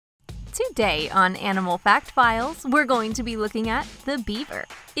Today on Animal Fact Files, we're going to be looking at the beaver.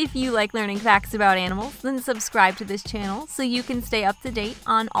 If you like learning facts about animals, then subscribe to this channel so you can stay up to date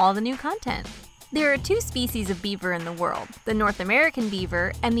on all the new content. There are two species of beaver in the world, the North American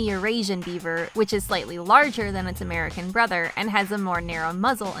beaver and the Eurasian beaver, which is slightly larger than its American brother and has a more narrow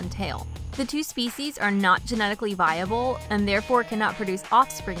muzzle and tail. The two species are not genetically viable and therefore cannot produce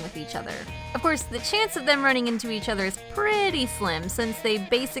offspring with each other. Of course, the chance of them running into each other is pretty slim since they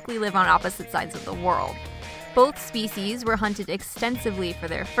basically live on opposite sides of the world. Both species were hunted extensively for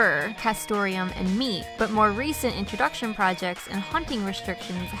their fur, castoreum, and meat, but more recent introduction projects and hunting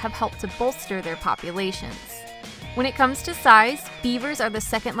restrictions have helped to bolster their populations. When it comes to size, beavers are the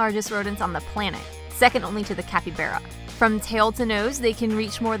second largest rodents on the planet, second only to the capybara. From tail to nose, they can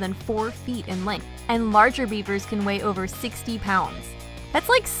reach more than 4 feet in length, and larger beavers can weigh over 60 pounds. That's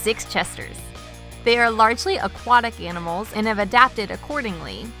like 6 Chesters. They are largely aquatic animals and have adapted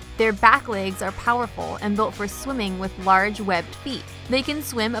accordingly. Their back legs are powerful and built for swimming with large webbed feet. They can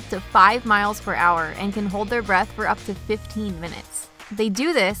swim up to 5 miles per hour and can hold their breath for up to 15 minutes. They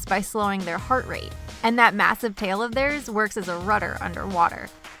do this by slowing their heart rate, and that massive tail of theirs works as a rudder underwater.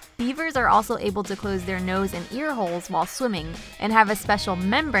 Beavers are also able to close their nose and ear holes while swimming and have a special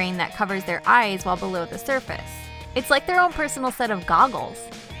membrane that covers their eyes while below the surface. It's like their own personal set of goggles.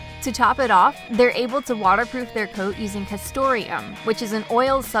 To top it off, they're able to waterproof their coat using castoreum, which is an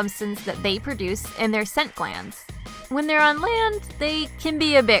oil substance that they produce in their scent glands. When they're on land, they can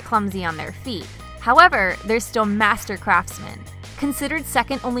be a bit clumsy on their feet. However, they're still master craftsmen. Considered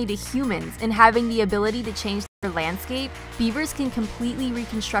second only to humans in having the ability to change their landscape, beavers can completely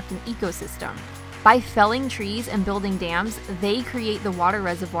reconstruct an ecosystem. By felling trees and building dams, they create the water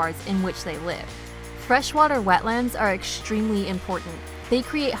reservoirs in which they live. Freshwater wetlands are extremely important. They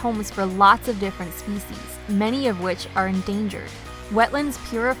create homes for lots of different species, many of which are endangered. Wetlands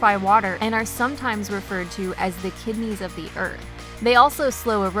purify water and are sometimes referred to as the kidneys of the earth. They also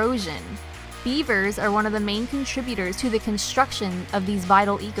slow erosion. Beavers are one of the main contributors to the construction of these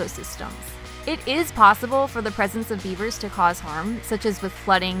vital ecosystems. It is possible for the presence of beavers to cause harm, such as with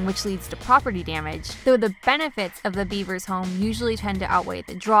flooding, which leads to property damage, though the benefits of the beaver's home usually tend to outweigh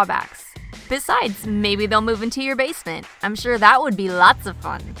the drawbacks. Besides, maybe they'll move into your basement. I'm sure that would be lots of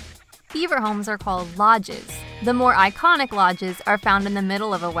fun. Beaver homes are called lodges. The more iconic lodges are found in the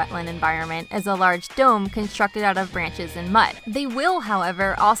middle of a wetland environment as a large dome constructed out of branches and mud. They will,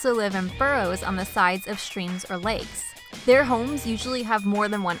 however, also live in burrows on the sides of streams or lakes. Their homes usually have more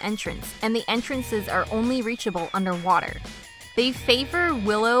than one entrance, and the entrances are only reachable underwater. They favor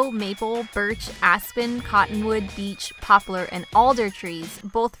willow, maple, birch, aspen, cottonwood, beech, poplar, and alder trees,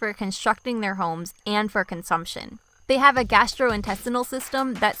 both for constructing their homes and for consumption. They have a gastrointestinal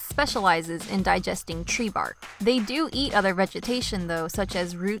system that specializes in digesting tree bark. They do eat other vegetation though, such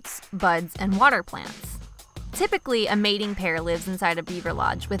as roots, buds, and water plants. Typically, a mating pair lives inside a beaver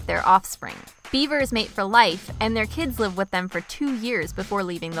lodge with their offspring. Beavers mate for life, and their kids live with them for 2 years before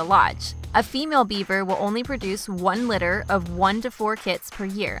leaving the lodge. A female beaver will only produce 1 litter of 1 to 4 kits per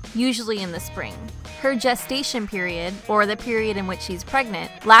year, usually in the spring. Her gestation period, or the period in which she's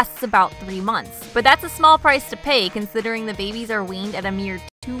pregnant, lasts about 3 months, but that's a small price to pay considering the babies are weaned at a mere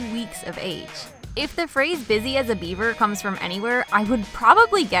 2 weeks of age. If the phrase busy as a beaver comes from anywhere, I would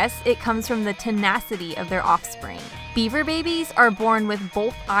probably guess it comes from the tenacity of their offspring. Beaver babies are born with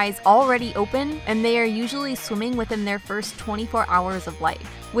both eyes already open, and they are usually swimming within their first 24 hours of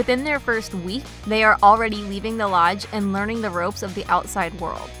life. Within their first week, they are already leaving the lodge and learning the ropes of the outside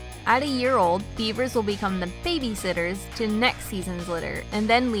world. At a year old, beavers will become the babysitters to next season's litter and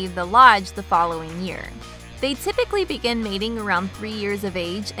then leave the lodge the following year. They typically begin mating around 3 years of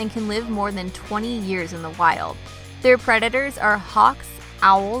age and can live more than 20 years in the wild. Their predators are hawks,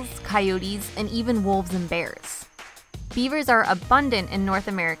 owls, coyotes, and even wolves and bears. Beavers are abundant in North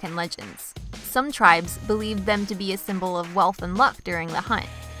American legends. Some tribes believed them to be a symbol of wealth and luck during the hunt.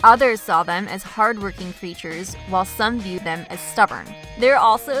 Others saw them as hardworking creatures, while some viewed them as stubborn. They're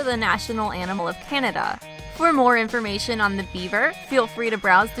also the national animal of Canada. For more information on the beaver, feel free to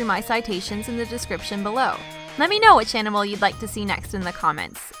browse through my citations in the description below. Let me know which animal you'd like to see next in the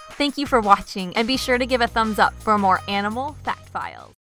comments. Thank you for watching, and be sure to give a thumbs up for more Animal Fact Files.